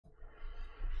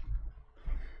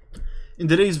In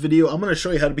today's video, I'm going to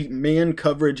show you how to beat man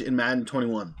coverage in Madden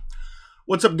 21.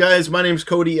 What's up, guys? My name's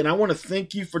Cody, and I want to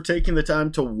thank you for taking the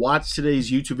time to watch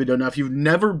today's YouTube video. Now, if you've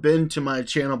never been to my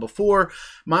channel before,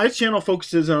 my channel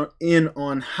focuses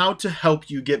on how to help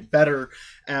you get better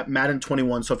at Madden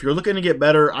 21. So if you're looking to get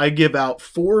better, I give out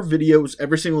 4 videos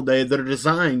every single day that are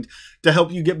designed to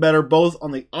help you get better both on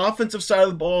the offensive side of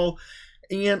the ball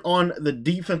and on the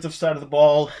defensive side of the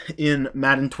ball in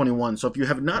Madden 21. So if you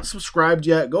have not subscribed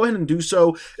yet, go ahead and do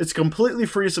so. It's completely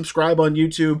free to subscribe on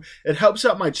YouTube. It helps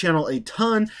out my channel a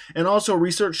ton, and also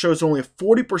research shows only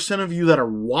 40% of you that are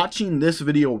watching this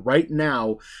video right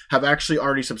now have actually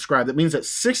already subscribed. That means that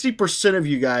 60% of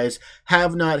you guys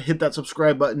have not hit that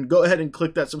subscribe button. Go ahead and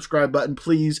click that subscribe button,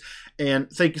 please, and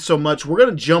thank you so much. We're going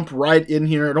to jump right in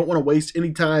here. I don't want to waste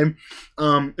any time.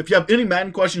 If you have any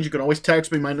Madden questions, you can always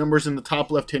text me. My number's in the top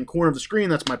left-hand corner of the screen.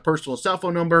 That's my personal cell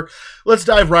phone number. Let's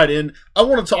dive right in. I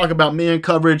want to talk about man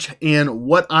coverage and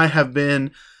what I have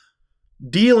been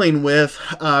dealing with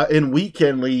in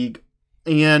Weekend League.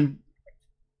 And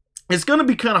it's going to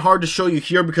be kind of hard to show you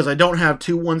here because I don't have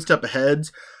 2 one-step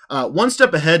aheads. One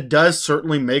step ahead does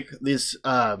certainly make this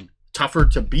tougher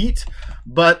to beat,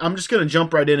 but I'm just going to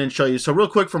jump right in and show you. So real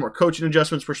quick, from our coaching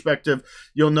adjustments perspective,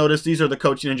 you'll notice these are the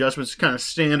coaching adjustments, kind of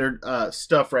standard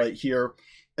stuff right here.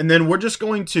 And then we're just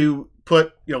going to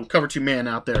put, cover 2 man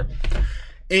out there.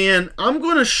 And I'm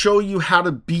going to show you how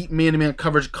to beat man-to-man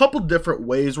coverage a couple different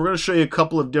ways. We're going to show you a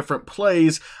couple of different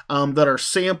plays that are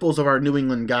samples of our New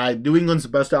England guide. New England's the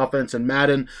best offense in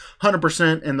Madden,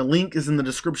 100%, and the link is in the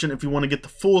description if you want to get the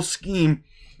full scheme.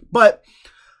 But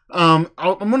I'm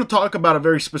going to talk about a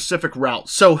very specific route.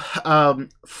 So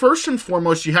first and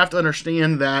foremost, you have to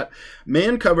understand that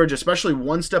man coverage, especially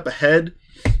one step ahead,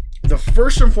 the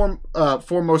first and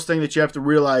foremost thing that you have to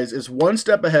realize is one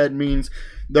step ahead means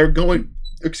they're going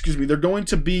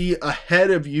to be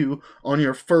ahead of you on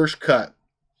your first cut.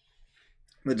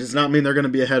 That does not mean they're going to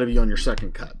be ahead of you on your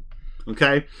second cut.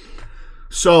 Okay?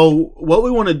 So what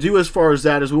we want to do as far as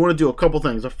that is we want to do a couple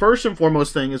things. The first and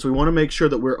foremost thing is we want to make sure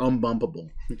that we're unbumpable.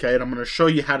 Okay? And I'm going to show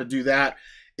you how to do that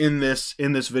in this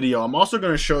video. I'm also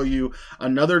going to show you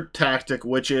another tactic,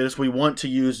 which is we want to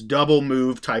use double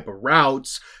move type of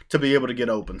routes to be able to get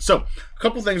open. So a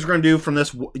couple things we're going to do from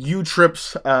this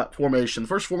U-trips formation.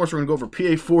 First and foremost, we're going to go over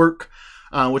PA fork,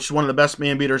 which is one of the best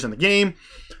man beaters in the game.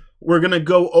 We're going to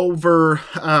go over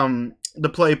the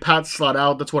play pat slot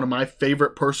out. That's one of my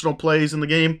favorite personal plays in the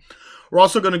game. We're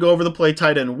also going to go over the play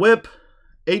tight end whip,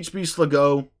 HB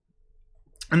Slago.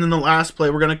 And then the last play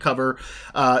we're going to cover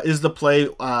is the play,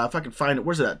 if I can find it,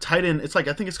 where's it at? Tight end, I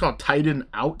think it's called tight end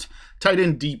out, tight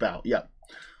end deep out, yeah.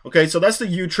 Okay, so that's the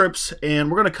U-trips, and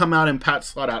we're going to come out and pat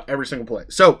slot out every single play.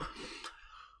 So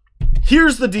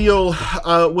here's the deal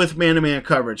with man-to-man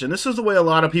coverage, and this is the way a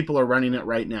lot of people are running it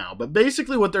right now. But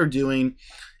basically what they're doing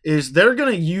is they're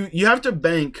going to you have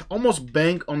to almost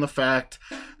bank on the fact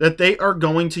that they are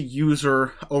going to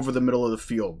user over the middle of the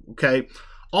field, okay?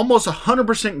 Almost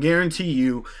 100% guarantee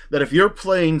you that if you're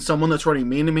playing someone that's running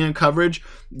man-to-man coverage,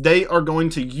 they are going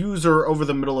to user over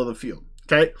the middle of the field,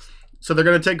 okay? So they're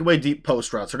going to take away deep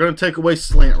post routes. They're going to take away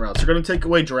slant routes. They're going to take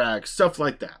away drag, stuff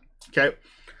like that, okay?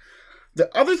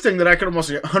 The other thing that I can almost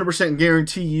 100%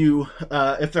 guarantee you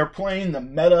if they're playing the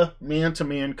meta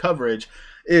man-to-man coverage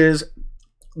is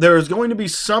there is going to be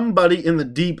somebody in the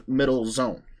deep middle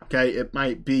zone. Okay, it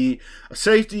might be a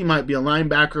safety, might be a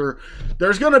linebacker.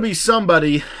 There's going to be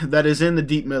somebody that is in the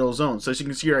deep middle zone. So as you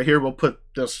can see right here, we'll put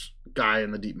this guy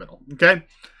in the deep middle. Okay,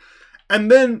 and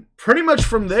then pretty much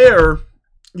from there,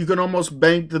 you can almost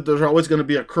bank that there's always going to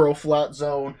be a curl flat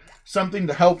zone, something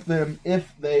to help them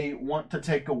if they want to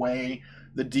take away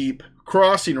the deep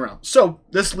crossing route. So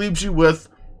this leaves you with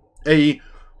a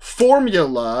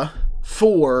formula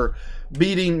for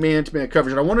beating man-to-man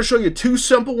coverage. And I want to show you 2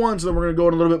 simple ones, and then we're going to go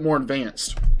in a little bit more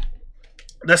advanced.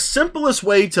 The simplest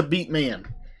way to beat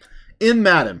man in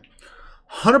Madden,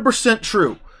 100%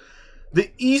 true.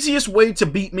 The easiest way to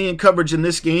beat man coverage in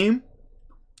this game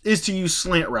is to use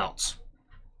slant routes.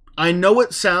 I know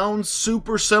it sounds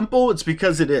super simple. It's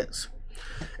because it is.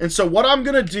 And so what I'm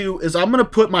going to do is I'm going to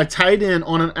put my tight end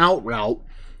on an out route,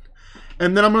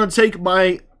 and then I'm going to take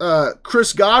my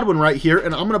Chris Godwin right here,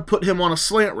 and I'm going to put him on a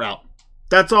slant route.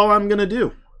 That's all I'm going to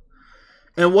do.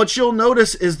 And what you'll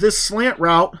notice is this slant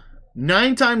route,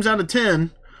 9 times out of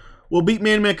 10, will beat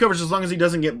man-to-man coverage as long as he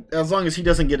doesn't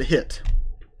get a hit.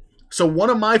 So one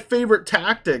of my favorite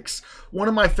tactics, one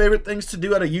of my favorite things to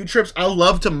do out of U-trips, I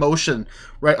love to motion,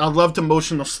 right? I love to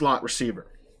motion the slot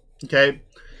receiver. Okay?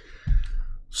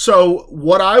 So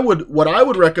what I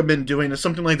would recommend doing is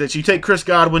something like this. You take Chris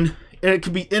Godwin, and it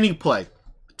could be any play.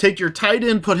 Take your tight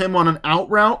end, put him on an out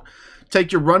route.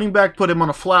 take your running back, put him on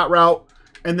a flat route,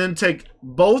 and then take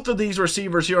both of these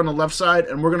receivers here on the left side,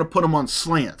 and we're going to put them on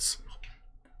slants.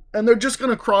 And they're just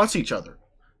going to cross each other.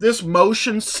 This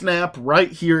motion snap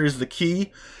right here is the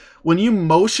key. When you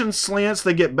motion slants,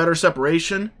 they get better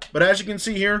separation. But as you can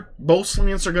see here, both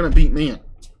slants are going to beat man.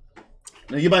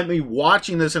 Now, you might be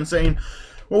watching this and saying,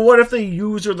 well, what if they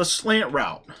use the slant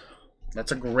route?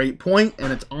 That's a great point,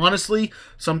 and it's honestly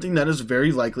something that is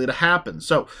very likely to happen.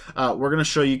 So we're going to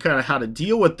show you kind of how to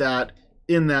deal with that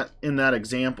in that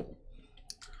example.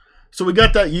 So we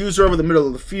got that user over the middle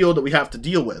of the field that we have to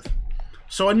deal with.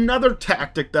 So another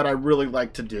tactic that I really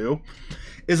like to do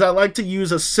is I like to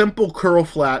use a simple curl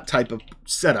flat type of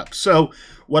setup. So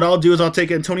what I'll do is I'll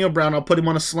take Antonio Brown, I'll put him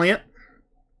on a slant,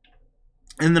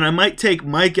 and then I might take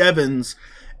Mike Evans,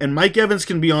 and Mike Evans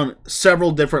can be on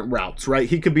several different routes, right?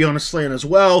 He could be on a slant as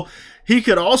well. He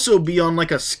could also be on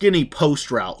like a skinny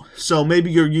post route. So maybe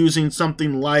you're using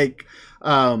something like,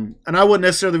 and I wouldn't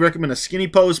necessarily recommend a skinny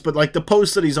post, but like the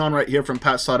post that he's on right here from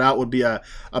Pat Slot Out would be a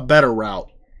better route,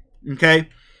 okay?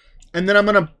 And then I'm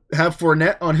going to have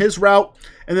Fournette on his route,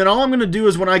 and then all I'm going to do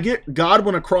is when I get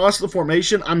Godwin across the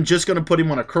formation, I'm just going to put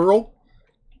him on a curl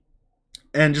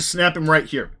and just snap him right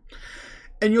here.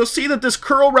 And you'll see that this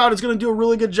curl route is going to do a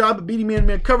really good job of beating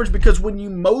man-to-man coverage because when you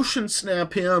motion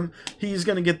snap him, he's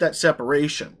going to get that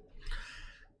separation.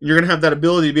 You're going to have that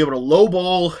ability to be able to low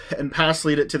ball and pass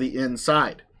lead it to the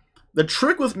inside. The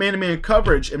trick with man-to-man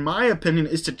coverage, in my opinion,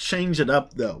 is to change it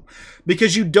up, though.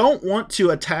 Because you don't want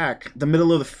to attack the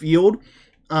middle of the field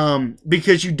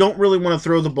because you don't really want to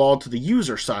throw the ball to the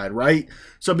user side, right?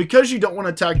 So because you don't want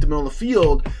to attack the middle of the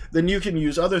field, then you can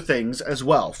use other things as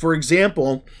well. For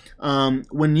example,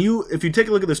 if you take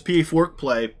a look at this PA fork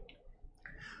play,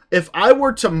 if I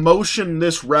were to motion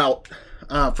this route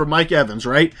for Mike Evans,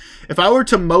 right? If I were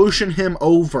to motion him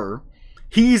over,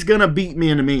 he's going to beat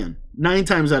man-to-man. 9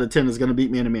 times out of 10 is going to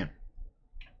beat man-to-man.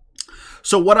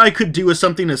 So what I could do is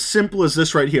something as simple as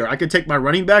this right here. I could take my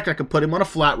running back. I could put him on a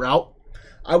flat route.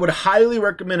 I would highly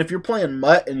recommend if you're playing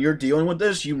MUT and you're dealing with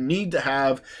this, you need to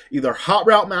have either Hot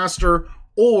Route Master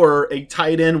or a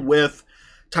tight end with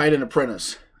tight end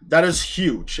apprentice. That is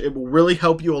huge. It will really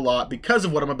help you a lot because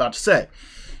of what I'm about to say.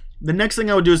 The next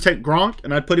thing I would do is take Gronk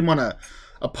and I'd put him on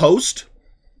a post.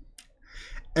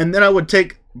 And then I would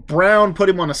take Brown, put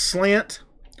him on a slant.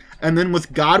 And then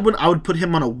with Godwin, I would put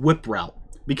him on a whip route.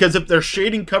 Because if they're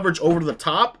shading coverage over to the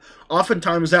top,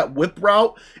 oftentimes that whip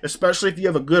route, especially if you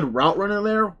have a good route runner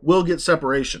there, will get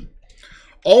separation.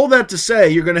 All that to say,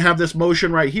 you're going to have this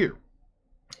motion right here.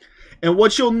 And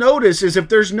what you'll notice is if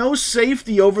there's no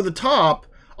safety over the top,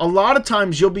 a lot of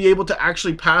times you'll be able to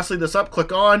actually pass lead this up,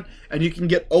 click on, and you can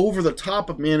get over the top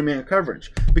of man-to-man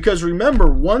coverage. Because remember,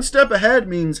 one step ahead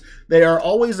means they are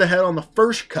always ahead on the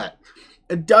first cut.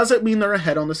 It doesn't mean they're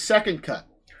ahead on the second cut.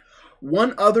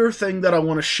 One other thing that I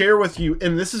want to share with you,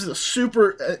 and this is a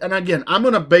super, and again, I'm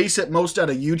going to base it most out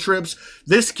of U-trips.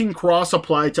 This can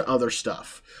cross-apply to other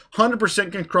stuff.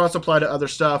 100% can cross-apply to other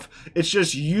stuff. It's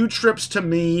just U-trips to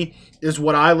me is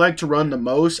what I like to run the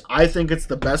most. I think it's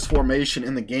the best formation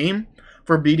in the game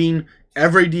for beating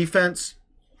every defense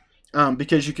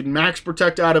because you can max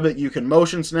protect out of it. You can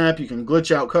motion snap. You can glitch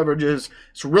out coverages.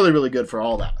 It's really, really good for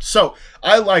all that. So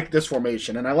I like this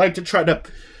formation, and I like to try to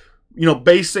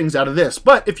base things out of this.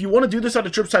 But if you want to do this out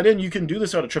of trips tight end, you can do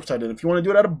this out of trips tight end. If you want to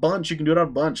do it out of bunch, you can do it out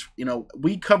of bunch.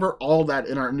 We cover all that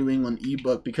in our New England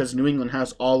ebook because New England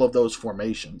has all of those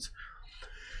formations.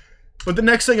 But the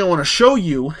next thing I want to show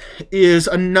you is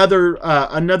another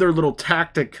little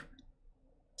tactic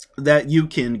that you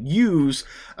can use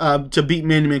to beat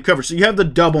man-to-man coverage. So you have the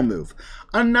double move.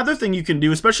 Another thing you can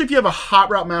do, especially if you have a Hot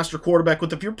Route Master quarterback,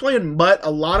 if you're playing MUT,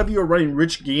 a lot of you are running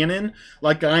Rich Gannon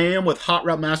like I am with Hot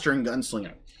Route Master and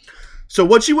Gunslinger. So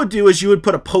what you would do is you would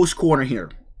put a post corner here.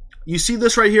 You see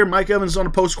this right here, Mike Evans is on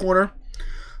a post corner.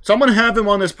 So I'm going to have him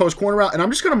on this post corner route, and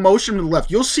I'm just going to motion him to the left.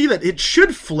 You'll see that it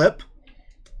should flip.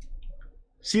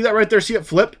 See that right there? See it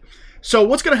flip? So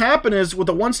what's going to happen is with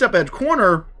the one-step ahead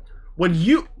corner, when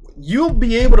you'll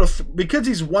be able to, because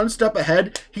he's one step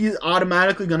ahead, he's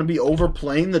automatically going to be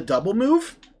overplaying the double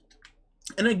move.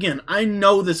 And again, I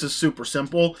know this is super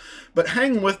simple, but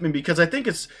hang with me because I think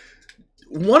it's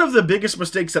one of the biggest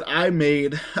mistakes that I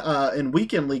made in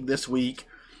Weekend League this week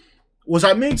was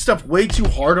I made stuff way too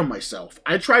hard on myself.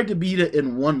 I tried to beat it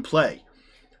in one play.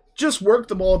 Just work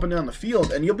the ball up and down the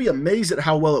field, and you'll be amazed at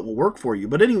how well it will work for you.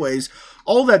 But anyways,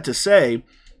 all that to say,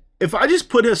 if I just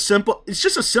put it's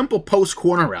just a simple post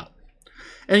corner route.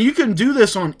 And you can do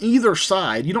this on either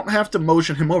side. You don't have to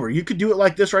motion him over. You could do it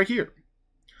like this right here.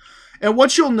 And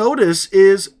what you'll notice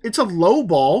is it's a low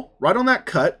ball right on that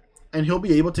cut. and he'll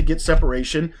be able to get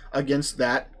separation against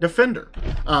that defender.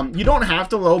 You don't have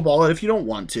to low ball it if you don't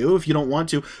want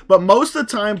to, but most of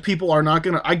the time people are not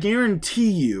going to. I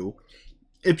guarantee you,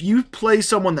 if you play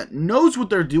someone that knows what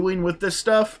they're doing with this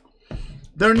stuff,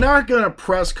 they're not going to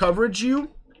press coverage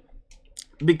you,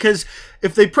 because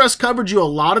if they press coverage you, a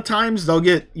lot of times they'll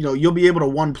get, you'll be able to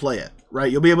one play it,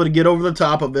 right? You'll be able to get over the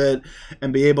top of it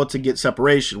and be able to get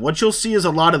separation. What you'll see is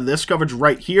a lot of this coverage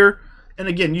right here. And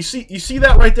again, you see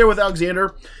that right there with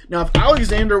Alexander. Now, if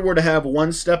Alexander were to have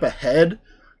one step ahead,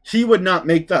 he would not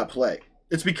make that play.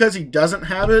 It's because he doesn't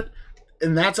have it,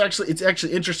 and it's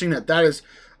actually interesting that is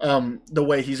the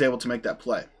way he's able to make that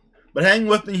play. But hang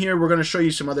with me here. We're going to show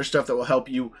you some other stuff that will help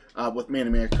you with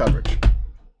man-to-man coverage.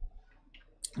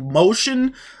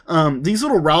 Motion, these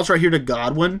little routes right here to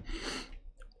Godwin.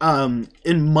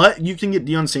 In Mutt, you can get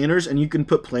Deion Sanders and you can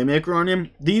put Playmaker on him.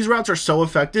 These routes are so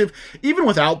effective, even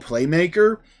without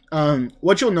Playmaker.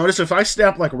 What you'll notice, if I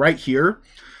snap like right here,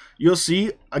 you'll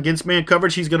see against man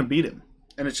coverage, he's going to beat him.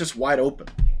 And it's just wide open.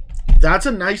 That's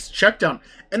a nice check down.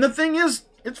 And the thing is,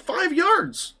 it's 5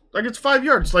 yards. It's 5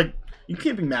 yards. You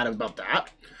can't be mad about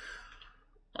that.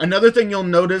 Another thing you'll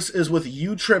notice is with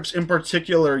U-trips in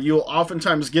particular, you'll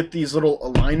oftentimes get these little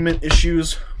alignment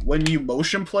issues when you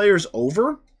motion players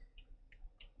over.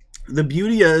 The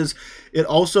beauty is it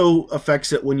also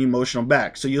affects it when you motion them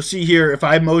back. So you'll see here, if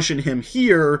I motion him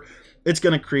here, it's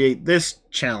going to create this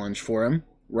challenge for him,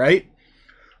 right?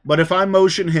 But if I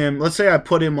motion him, let's say I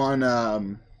put him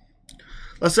on,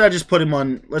 let's say I just put him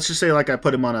on, let's just say like I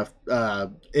put him on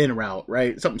a in route,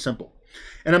 right? Something simple.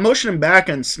 And I motion him back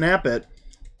and snap it.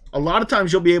 A lot of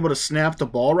times you'll be able to snap the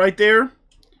ball right there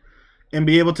and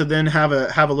be able to then have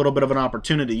a little bit of an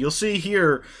opportunity. You'll see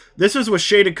here, this is with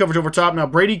shaded coverage over top. Now,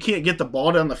 Brady can't get the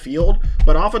ball down the field,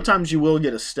 but oftentimes you will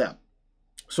get a step.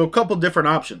 So a couple different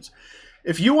options.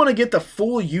 If you want to get the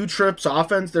full U-Trips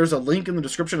offense, there's a link in the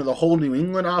description of the whole New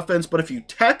England offense. But if you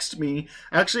text me,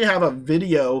 I actually have a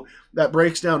video that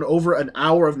breaks down over an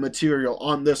hour of material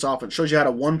on this offense. Shows you how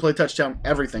to one-play touchdown,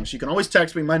 everything. So you can always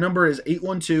text me. My number is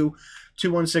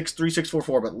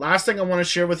 812-216-3644. But last thing I want to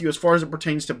share with you as far as it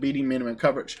pertains to beating man-to-man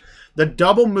coverage. The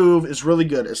double move is really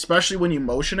good, especially when you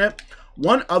motion it.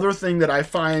 One other thing that I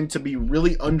find to be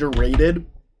really underrated,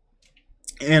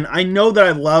 and I know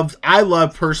that I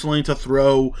love personally to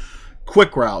throw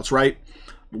quick routes, right?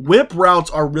 Whip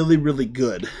routes are really, really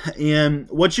good. And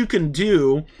what you can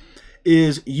do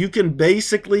is you can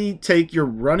basically take your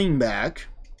running back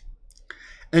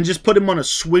and just put him on a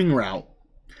swing route.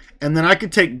 And then I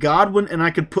could take Godwin and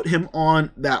I could put him on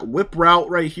that whip route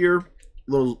right here,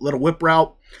 little whip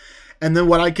route. And then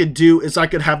what I could do is I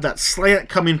could have that slant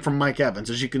coming from Mike Evans,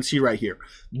 as you can see right here.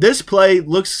 This play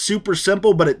looks super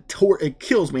simple, but it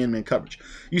kills man-to-man coverage.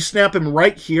 You snap him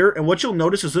right here, and what you'll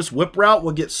notice is this whip route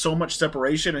will get so much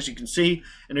separation, as you can see,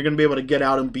 and you're going to be able to get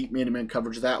out and beat man-to-man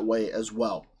coverage that way as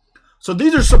well. So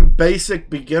these are some basic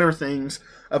beginner things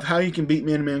of how you can beat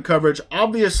man-to-man coverage.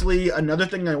 Obviously, another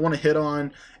thing I want to hit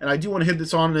on, and I do want to hit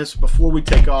this on this before we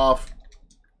take off,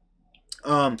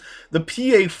 the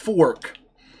PA fork.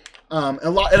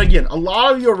 And again, a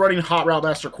lot of you are running hot route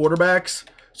master quarterbacks,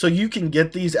 so you can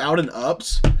get these out and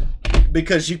ups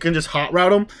because you can just hot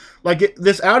route them. Like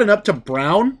this out and up to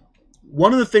Brown,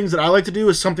 one of the things that I like to do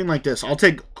is something like this. I'll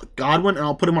take Godwin and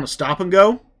I'll put him on a stop and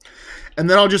go, and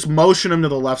then I'll just motion him to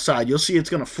the left side. You'll see it's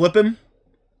going to flip him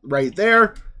right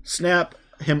there, snap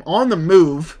him on the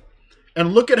move,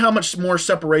 and look at how much more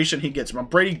separation he gets.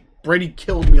 Brady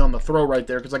killed me on the throw right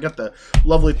there because I got the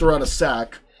lovely throw out of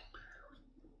sack.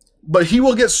 But he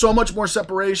will get so much more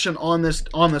separation on this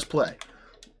play.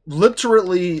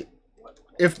 Literally,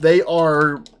 if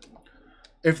they're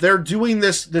doing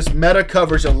this meta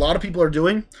coverage that a lot of people are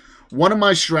doing, one of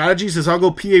my strategies is I'll go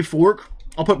PA fork,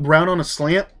 I'll put Brown on a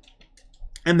slant,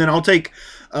 and then I'll take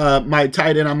my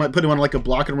tight end, I might put him on like a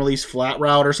block and release flat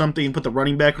route or something, and put the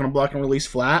running back on a block and release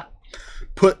flat.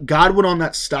 Put Godwin on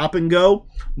that stop and go,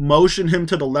 motion him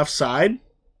to the left side,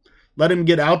 let him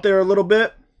get out there a little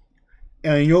bit.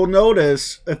 And you'll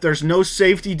notice if there's no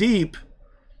safety deep,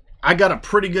 I got a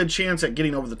pretty good chance at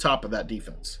getting over the top of that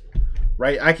defense,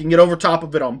 right? I can get over top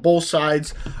of it on both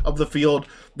sides of the field.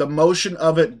 The motion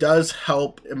of it does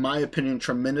help, in my opinion,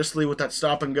 tremendously with that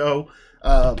stop and go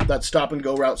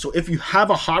route. So if you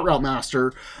have a hot route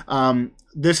master,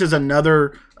 this is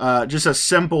another just a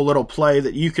simple little play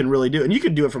that you can really do. And you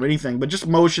can do it from anything, but just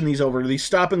motion these over. These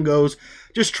stop and goes,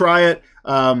 just try it.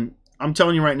 I'm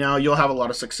telling you right now, you'll have a lot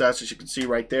of success, as you can see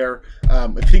right there.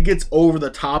 If he gets over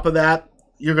the top of that,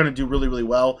 you're going to do really, really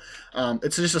well.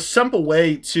 It's just a simple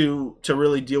way to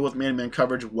really deal with man-to-man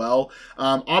coverage well.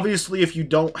 Obviously, if you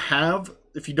don't have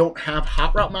if you don't have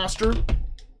Hot Route Master,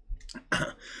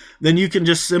 then you can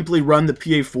just simply run the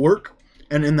PA fork.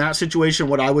 And in that situation,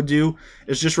 what I would do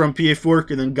is just run PA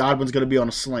fork, and then Godwin's going to be on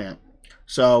a slant.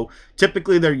 So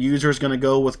typically their user is going to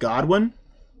go with Godwin,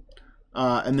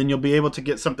 and then you'll be able to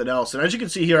get something else. And as you can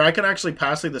see here, I can actually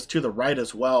pass this to the right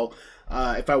as well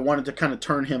if I wanted to kind of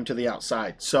turn him to the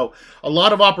outside. So a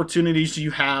lot of opportunities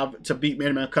you have to beat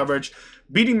man-to-man coverage.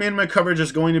 Beating man-to-man coverage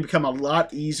is going to become a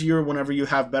lot easier whenever you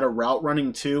have better route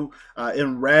running too.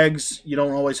 In regs, you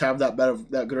don't always have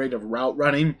that great of route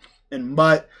running. In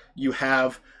MUT, you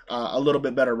have a little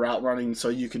bit better route running, so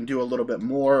you can do a little bit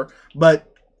more.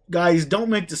 But guys, don't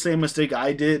make the same mistake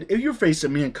I did. If you're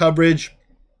facing man coverage,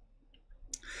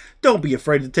 don't be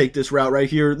afraid to take this route right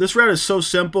here. This route is so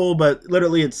simple, but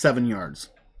literally it's 7 yards.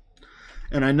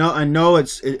 And I know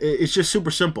it's just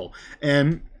super simple.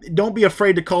 And don't be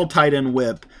afraid to call tight end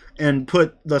whip and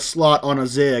put the slot on a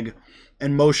zig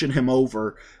and motion him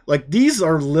over. Like, these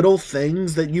are little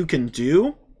things that you can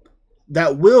do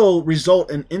that will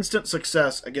result in instant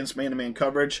success against man-to-man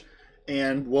coverage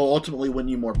and will ultimately win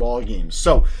you more ball games.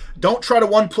 So don't try to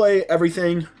one-play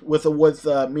everything with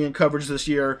man coverage this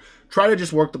year. Try to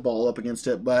just work the ball up against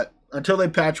it. But until they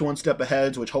patch one step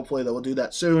ahead, which hopefully they will do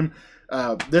that soon,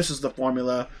 this is the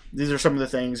formula. These are some of the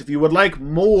things. If you would like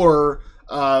more,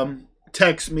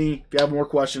 text me. If you have more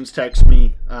questions, text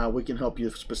me. We can help you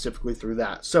specifically through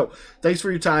that. So thanks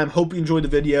for your time. Hope you enjoyed the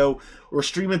video. We're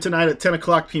streaming tonight at 10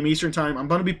 o'clock p.m. Eastern time. I'm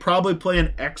going to be probably playing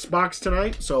Xbox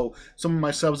tonight. So some of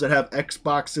my subs that have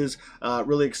Xboxes,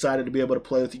 really excited to be able to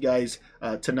play with you guys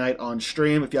tonight on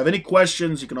stream. If you have any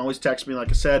questions, you can always text me. Like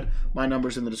I said, my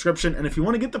number's in the description. And if you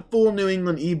want to get the full New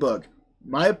England ebook,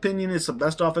 my opinion is the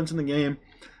best offense in the game.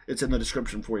 It's in the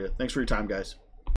description for you. Thanks for your time, guys.